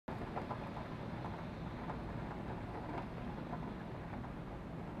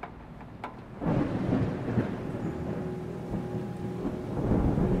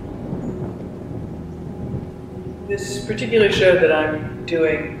This particular show that I'm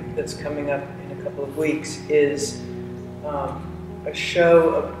doing that's coming up in a couple of weeks is a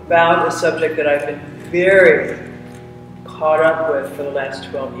show about a subject that I've been very caught up with for the last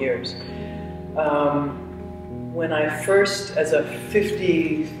 12 years. When I first, as a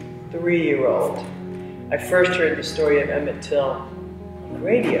 53-year-old, I first heard the story of Emmett Till on the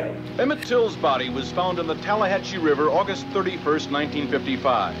radio. Emmett Till's body was found in the Tallahatchie River August 31st,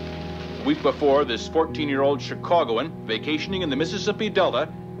 1955. A week before, this 14-year-old Chicagoan, vacationing in the Mississippi Delta,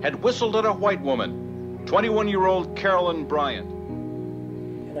 had whistled at a white woman, 21-year-old Carolyn Bryant.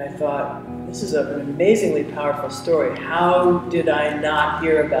 And I thought, this is an amazingly powerful story. How did I not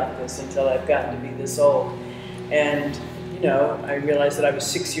hear about this until I've gotten to be this old? And, you know, I realized that I was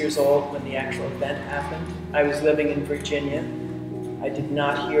 6 years old when the actual event happened. I was living in Virginia. I did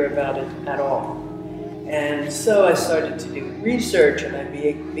not hear about it at all. And so I started to do research, and I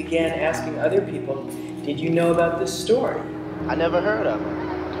began asking other people, did you know about this story? I never heard of it.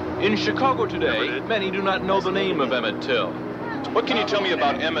 In Chicago today, many do not know the name of Emmett Till. What can you tell me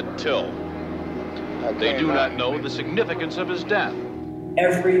about Emmett Till? They do not know the significance of his death.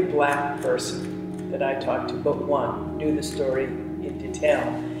 Every black person that I talked to, but one, knew the story in detail,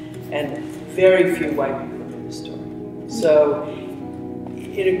 and very few white people knew the story. So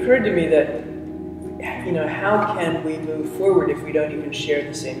it occurred to me that, you know, how can we move forward if we don't even share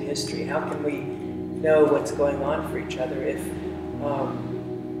the same history? How can we know what's going on for each other if,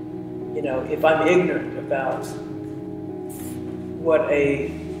 you know, if I'm ignorant about what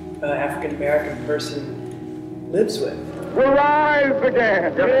a African-American person lives with? Will rise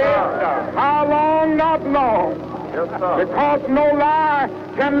again. Yes, sir. How long? Not long. Yes, sir. Because no lie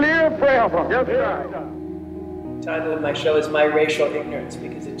can live forever. Yes, sir. The title of my show is My Racial Ignorance,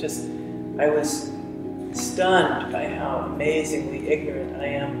 because I was stunned by how amazingly ignorant I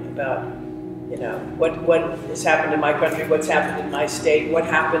am about, you know, what has happened in my country, what's happened in my state, what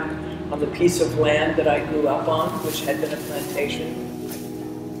happened on the piece of land that I grew up on, which had been a plantation.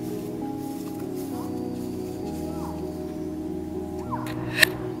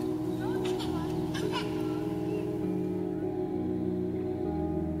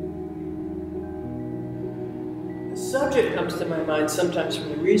 The subject comes to my mind sometimes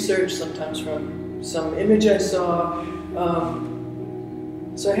from the research, sometimes from some image I saw.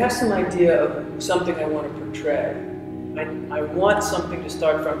 So I have some idea of something I want to portray. I want something to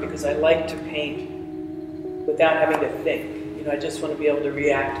start from because I like to paint without having to think. You know, I just want to be able to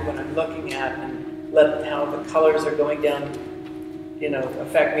react to what I'm looking at and let how the colors are going down, you know,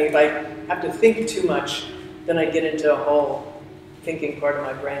 affect me. If I have to think too much, then I get into a whole thinking part of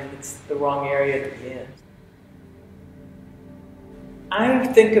my brain that's the wrong area to be in. I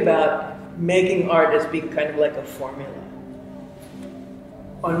think about making art as being kind of like a formula.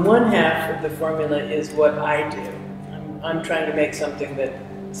 On one half of the formula is what I do. I'm trying to make something that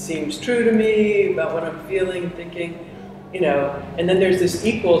seems true to me, about what I'm feeling, thinking, you know, and then there's this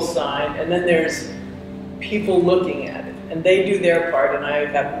equal sign, and then there's people looking at it, and they do their part, and I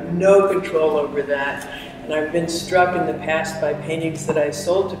have no control over that. And I've been struck in the past by paintings that I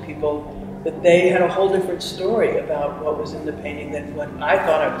sold to people that they had a whole different story about what was in the painting than what I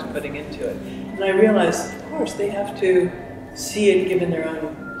thought I was putting into it. And I realized, of course, they have to see it given their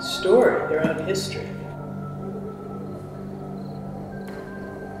own story, their own history.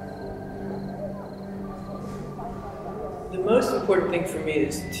 The most important thing for me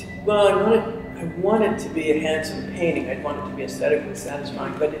is, well, I want it to be a handsome painting. I want it to be aesthetically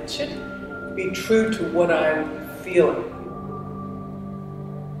satisfying, but it should be true to what I'm feeling.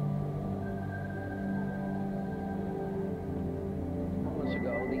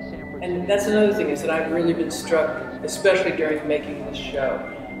 And that's another thing, is that I've really been struck, especially during making this show,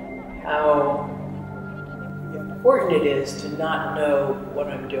 how important it is to not know what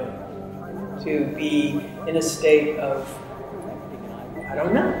I'm doing. To be in a state of, I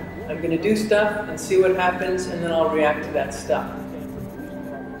don't know. I'm going to do stuff and see what happens, and then I'll react to that stuff.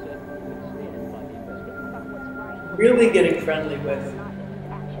 Really getting friendly with,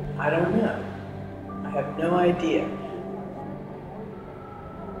 I don't know. I have no idea.